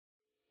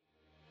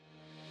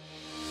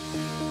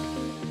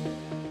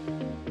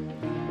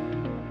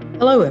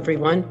Hello,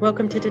 everyone.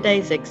 Welcome to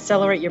today's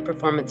Accelerate Your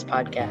Performance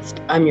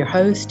podcast. I'm your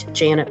host,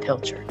 Janet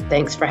Pilcher.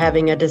 Thanks for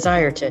having a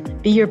desire to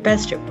be your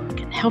best at work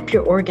and help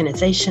your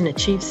organization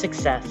achieve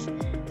success.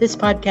 This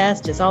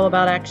podcast is all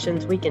about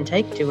actions we can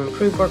take to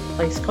improve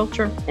workplace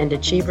culture and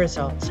achieve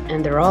results,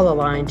 and they're all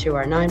aligned to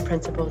our 9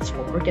 principles for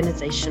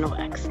organizational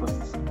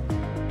excellence.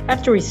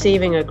 After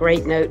receiving a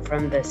great note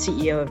from the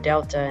CEO of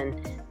Delta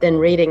and then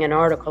reading an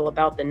article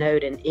about the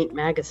note in Inc.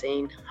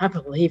 magazine, I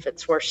believe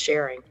it's worth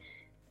sharing.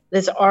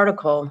 This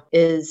article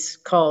is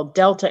called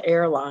Delta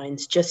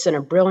Airlines Just Sent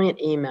a Brilliant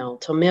Email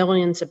to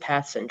Millions of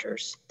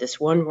Passengers. This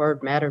one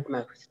word mattered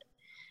most.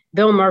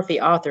 Bill Murphy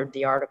authored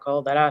the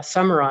article that I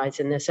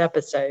summarize in this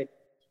episode.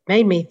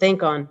 Made me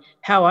think on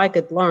how I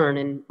could learn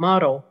and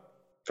model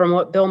from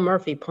what Bill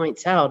Murphy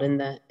points out in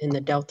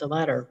the Delta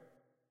letter.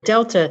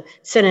 Delta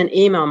sent an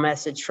email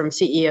message from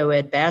CEO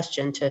Ed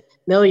Bastian to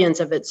millions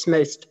of its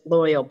most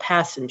loyal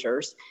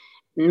passengers.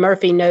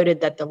 Murphy noted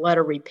that the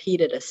letter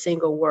repeated a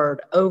single word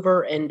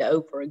over and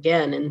over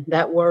again, and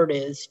that word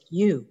is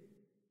you.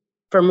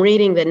 From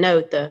reading the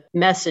note, the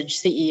message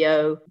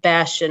CEO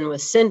Bastian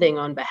was sending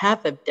on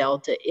behalf of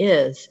Delta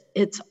is,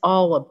 it's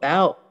all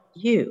about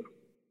you,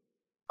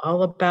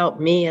 all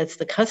about me as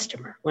the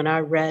customer when I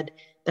read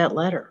that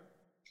letter.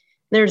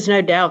 There's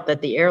no doubt that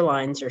the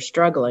airlines are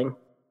struggling.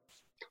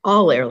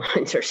 All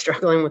airlines are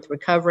struggling with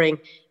recovering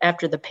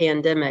after the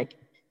pandemic.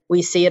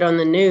 We see it on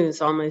the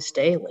news almost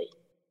daily.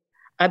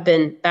 I've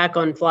been back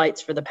on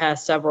flights for the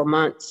past several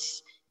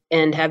months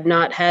and have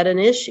not had an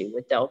issue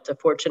with Delta,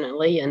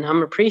 fortunately, and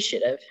I'm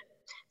appreciative.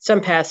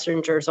 Some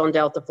passengers on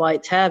Delta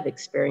flights have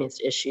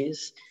experienced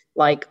issues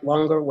like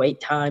longer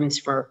wait times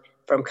from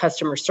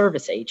customer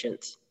service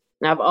agents.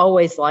 And I've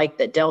always liked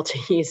that Delta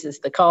uses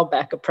the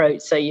callback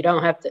approach so you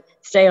don't have to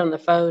stay on the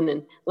phone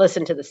and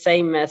listen to the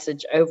same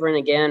message over and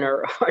again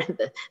or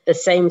the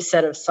same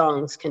set of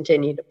songs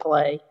continue to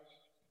play.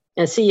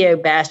 And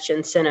CEO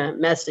Bastian sent a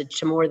message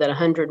to more than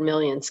 100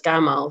 million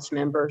SkyMiles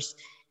members.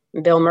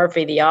 And Bill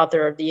Murphy, the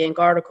author of the Inc.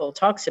 article,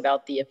 talks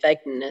about the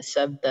effectiveness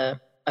of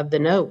the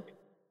note.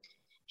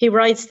 He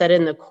writes that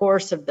in the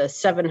course of the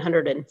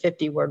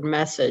 750-word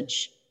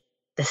message,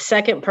 the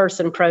second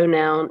person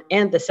pronoun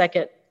and the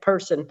second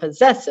person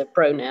possessive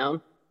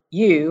pronoun,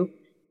 you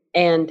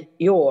and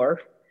your,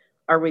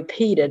 are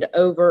repeated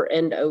over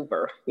and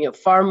over,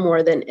 far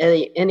more than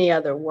any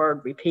other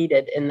word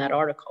repeated in that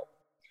article.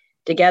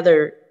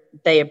 Together,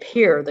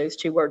 those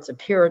two words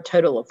appear a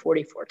total of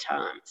 44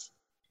 times.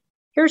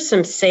 Here's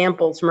some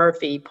samples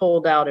Murphy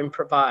pulled out and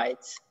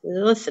provides.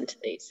 Listen to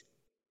these.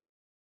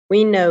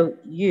 We know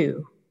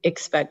you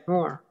expect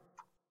more.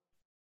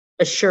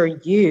 Assure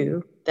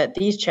you that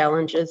these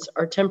challenges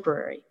are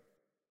temporary.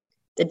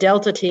 The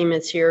Delta team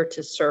is here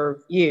to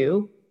serve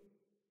you.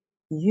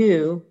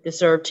 You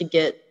deserve to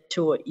get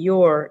to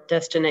your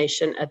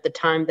destination at the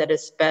time that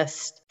is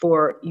best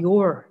for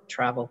your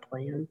travel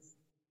plans.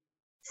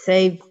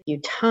 Save you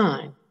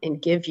time and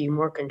give you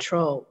more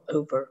control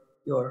over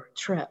your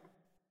trip.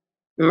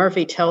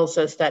 Murphy tells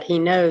us that he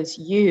knows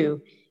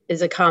you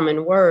is a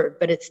common word,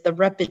 but it's the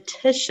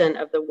repetition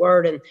of the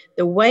word and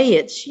the way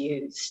it's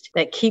used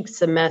that keeps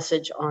the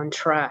message on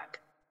track,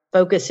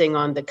 focusing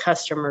on the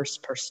customer's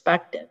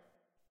perspective.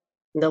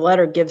 The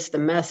letter gives the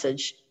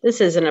message,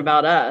 this isn't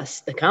about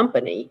us, the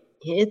company,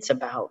 it's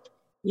about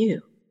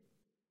you.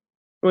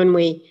 When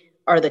we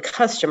are the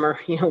customer,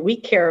 we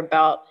care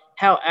about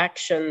how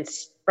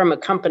actions from a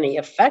company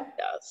affect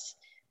us.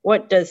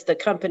 What does the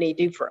company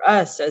do for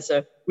us as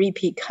a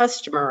repeat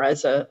customer,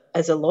 as a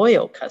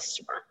loyal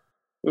customer?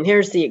 And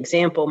here's the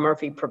example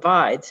Murphy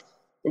provides.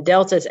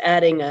 Delta's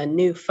adding a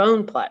new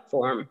phone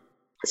platform.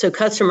 So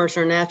customers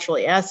are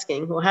naturally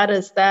asking, well, how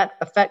does that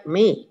affect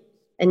me?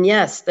 And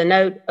yes, the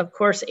note, of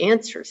course,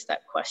 answers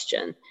that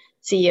question.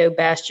 CEO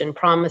Bastian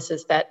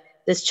promises that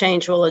this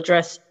change will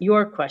address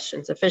your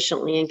questions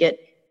efficiently and get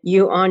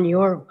you on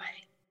your way.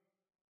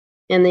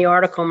 In the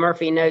article,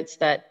 Murphy notes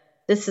that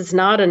this is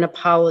not an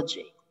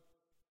apology.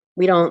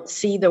 We don't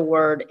see the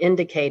word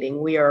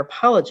indicating we are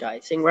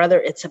apologizing. Rather,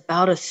 it's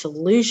about a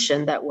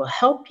solution that will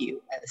help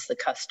you as the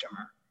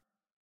customer.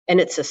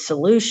 And it's a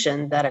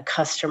solution that a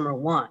customer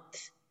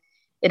wants.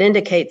 It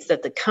indicates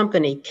that the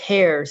company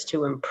cares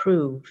to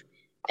improve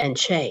and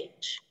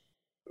change.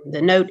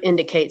 The note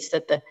indicates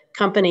that the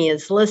company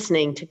is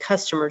listening to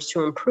customers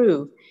to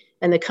improve,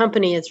 and the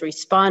company is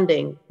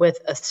responding with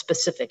a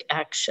specific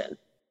action.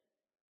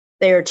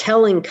 They are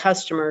telling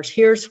customers,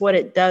 here's what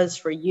it does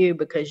for you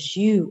because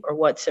you are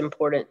what's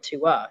important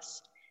to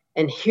us.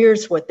 And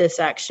here's what this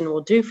action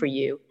will do for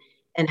you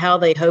and how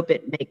they hope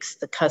it makes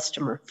the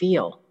customer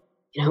feel,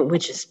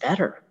 which is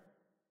better.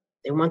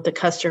 They want the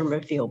customer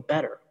to feel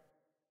better.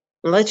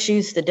 And let's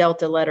use the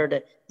Delta letter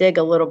to dig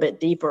a little bit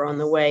deeper on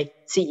the way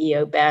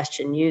CEO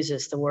Bastian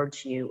uses the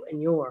words you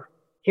and your.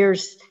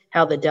 Here's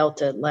how the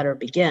Delta letter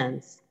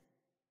begins.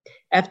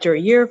 After a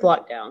year of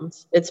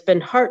lockdowns, it's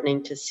been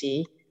heartening to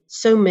see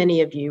so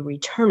many of you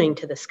returning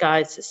to the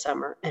skies this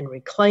summer and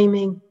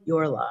reclaiming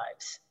your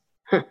lives.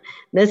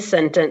 This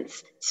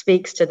sentence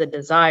speaks to the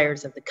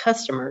desires of the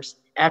customers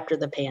after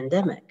the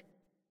pandemic.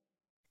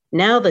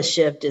 Now the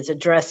shift is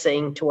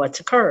addressing to what's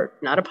occurred,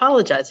 not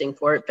apologizing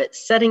for it, but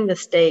setting the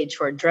stage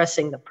for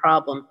addressing the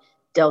problem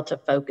Delta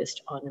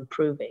focused on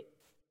improving.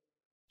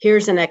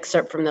 Here's an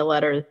excerpt from the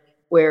letter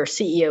where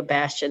CEO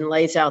Bastian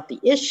lays out the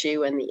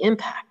issue and the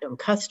impact on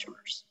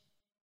customers.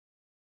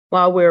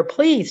 While we're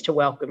pleased to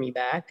welcome you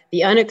back,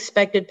 the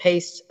unexpected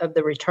pace of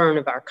the return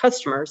of our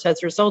customers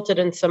has resulted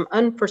in some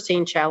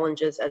unforeseen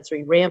challenges as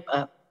we ramp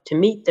up to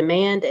meet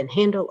demand and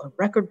handle a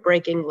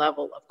record-breaking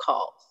level of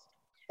calls.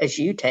 As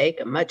you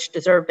take a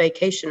much-deserved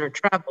vacation or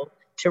travel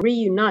to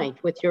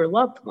reunite with your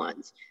loved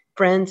ones,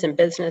 friends and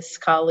business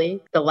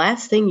colleagues, the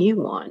last thing you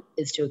want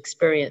is to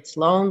experience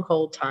long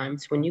hold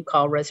times when you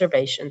call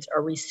reservations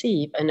or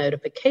receive a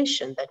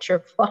notification that your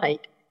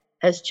flight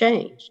has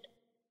changed.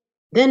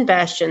 Then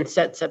Bastian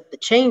sets up the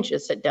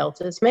changes that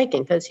Delta is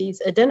making because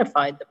he's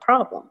identified the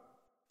problem.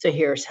 So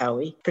here's how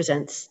he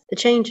presents the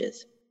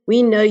changes.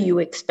 We know you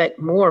expect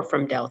more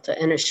from Delta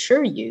and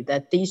assure you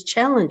that these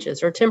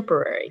challenges are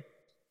temporary.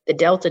 The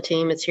Delta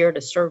team is here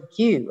to serve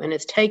you and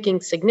is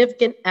taking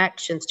significant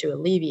actions to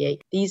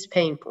alleviate these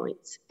pain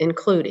points,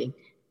 including,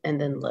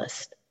 and then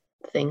list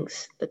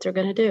things that they're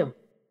going to do.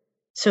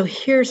 So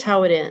here's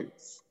how it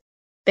ends.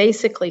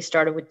 Basically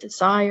started with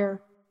desire,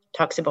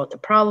 talks about what the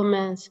problem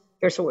is,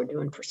 here's what we're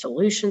doing for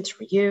solutions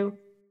for you,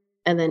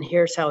 and then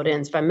here's how it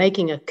ends by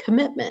making a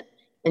commitment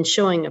and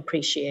showing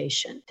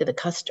appreciation to the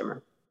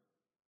customer.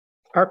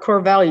 Our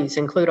core values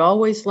include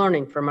always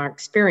learning from our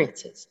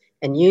experiences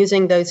and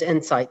using those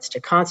insights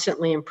to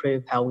constantly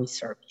improve how we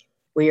serve you.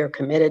 We are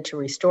committed to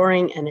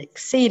restoring and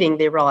exceeding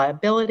the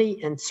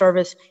reliability and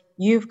service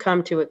you've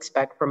come to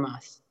expect from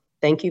us.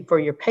 Thank you for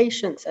your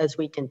patience as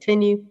we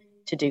continue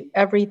to do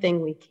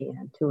everything we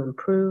can to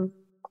improve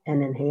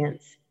and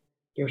enhance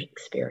your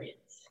experience.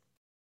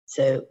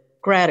 So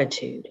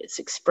gratitude is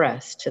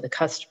expressed to the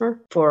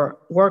customer for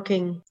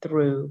working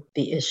through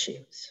the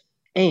issues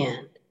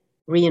and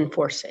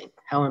reinforcing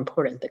how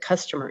important the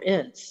customer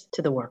is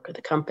to the work of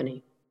the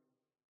company.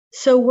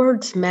 So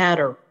words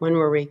matter when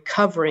we're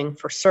recovering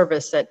for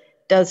service that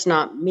does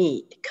not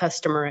meet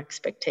customer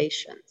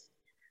expectations.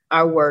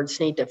 Our words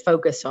need to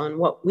focus on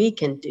what we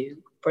can do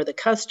for the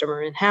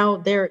customer and how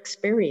their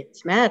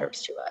experience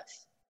matters to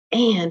us.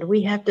 And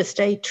we have to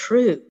stay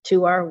true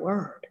to our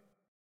word.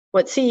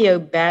 What CEO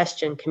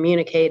Bastian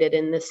communicated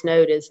in this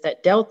note is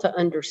that Delta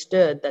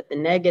understood that the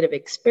negative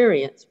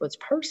experience was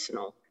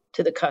personal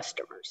to the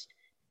customers.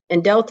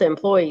 And Delta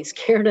employees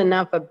cared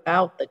enough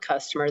about the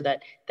customer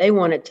that they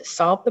wanted to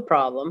solve the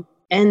problem,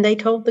 and they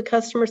told the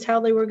customers how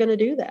they were going to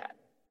do that.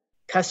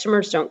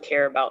 Customers don't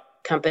care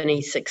about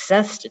company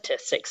success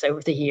statistics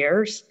over the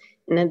years,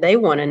 and then they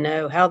want to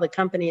know how the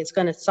company is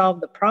going to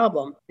solve the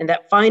problem, and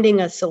that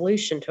finding a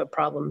solution to a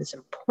problem is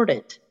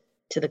important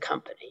to the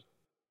company.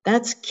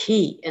 That's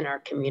key in our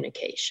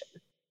communication.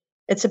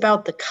 It's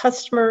about the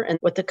customer and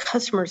what the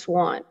customers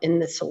want in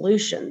the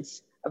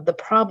solutions of the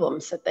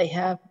problems that they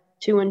have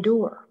to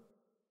endure.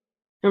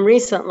 And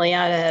recently,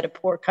 I had a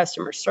poor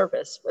customer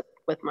service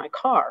with my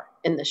car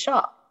in the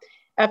shop.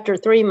 After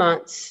 3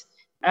 months,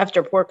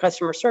 after poor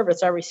customer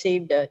service, I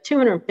received a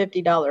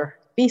 $250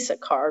 Visa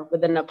card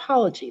with an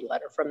apology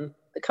letter from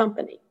the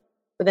company.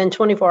 Within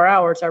 24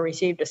 hours, I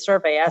received a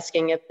survey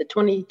asking if the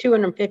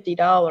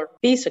 $250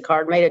 Visa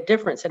card made a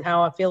difference in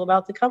how I feel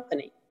about the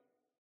company.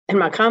 And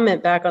my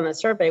comment back on the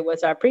survey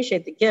was, I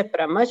appreciate the gift,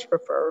 but I much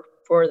prefer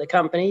for the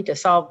company to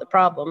solve the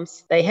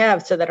problems they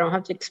have so that I don't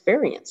have to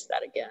experience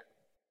that again.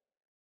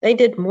 They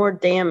did more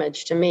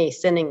damage to me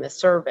sending the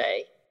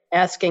survey,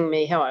 asking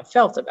me how I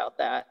felt about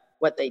that,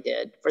 what they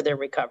did for their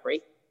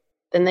recovery,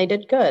 than they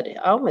did good.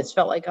 I almost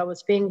felt like I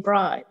was being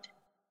bribed.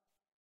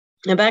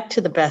 And back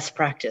to the best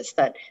practice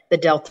that the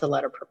Delta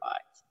letter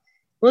provides.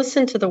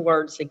 Listen to the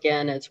words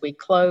again as we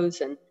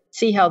close and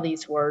see how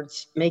these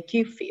words make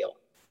you feel.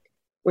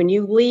 When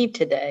you leave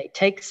today,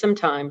 take some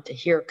time to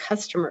hear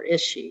customer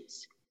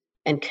issues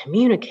and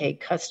communicate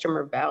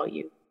customer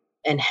value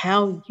and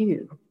how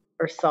you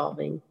are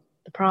solving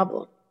the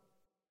problem.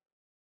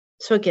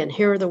 So again,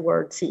 here are the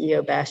words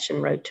CEO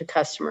Bastian wrote to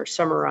customers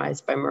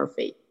summarized by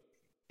Murphy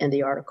in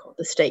the article,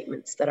 the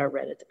statements that I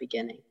read at the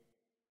beginning.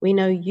 We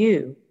know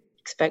you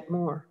expect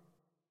more.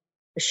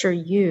 Assure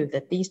you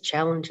that these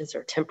challenges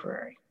are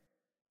temporary.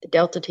 The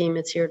Delta team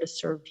is here to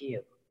serve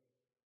you.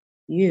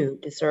 You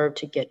deserve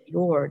to get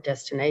your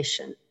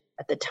destination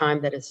at the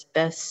time that is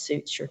best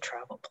suits your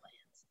travel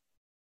plans.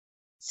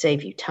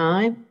 Save you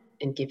time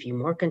and give you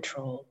more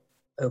control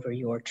over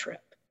your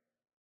trip.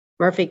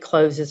 Murphy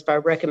closes by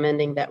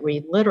recommending that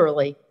we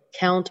literally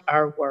count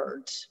our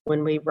words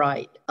when we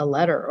write a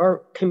letter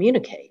or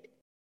communicate.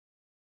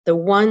 The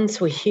ones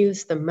we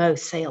use the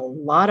most say a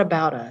lot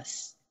about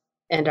us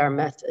and our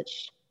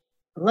message.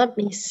 Let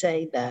me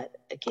say that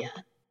again.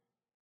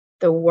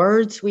 The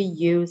words we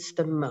use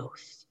the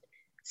most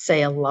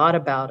say a lot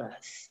about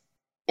us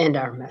and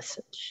our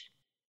message.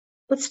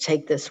 Let's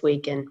take this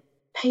week and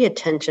pay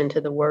attention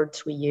to the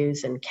words we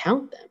use and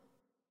count them.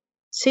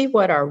 See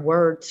what our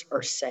words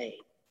are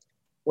saying.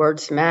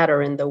 Words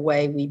matter in the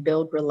way we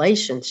build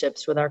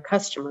relationships with our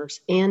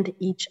customers and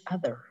each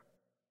other.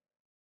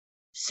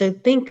 So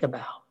think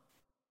about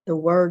the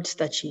words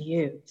that you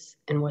use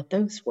and what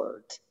those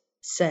words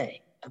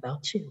say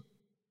about you.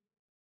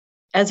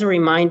 As a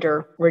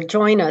reminder,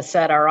 join us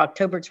at our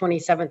October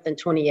 27th and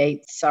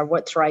 28th, our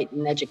What's Right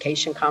in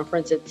Education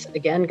conference. It's,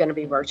 again, going to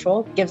be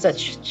virtual. It gives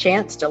us a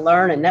chance to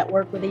learn and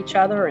network with each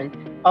other. And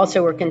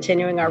also, we're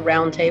continuing our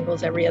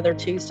roundtables every other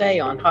Tuesday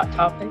on hot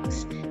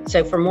topics.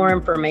 So for more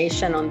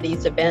information on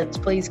these events,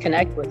 please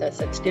connect with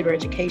us at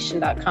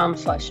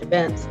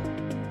studereducation.com/events.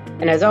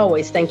 And as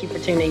always, thank you for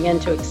tuning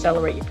in to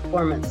Accelerate Your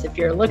Performance. If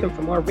you're looking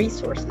for more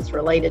resources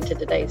related to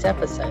today's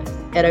episode,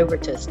 head over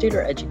to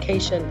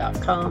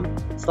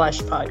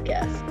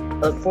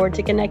studereducation.com/podcast. Look forward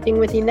to connecting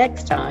with you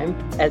next time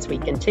as we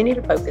continue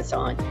to focus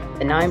on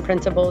the 9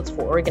 principles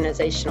for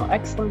organizational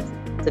excellence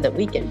so that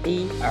we can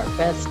be our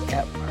best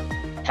at work.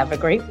 Have a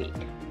great week.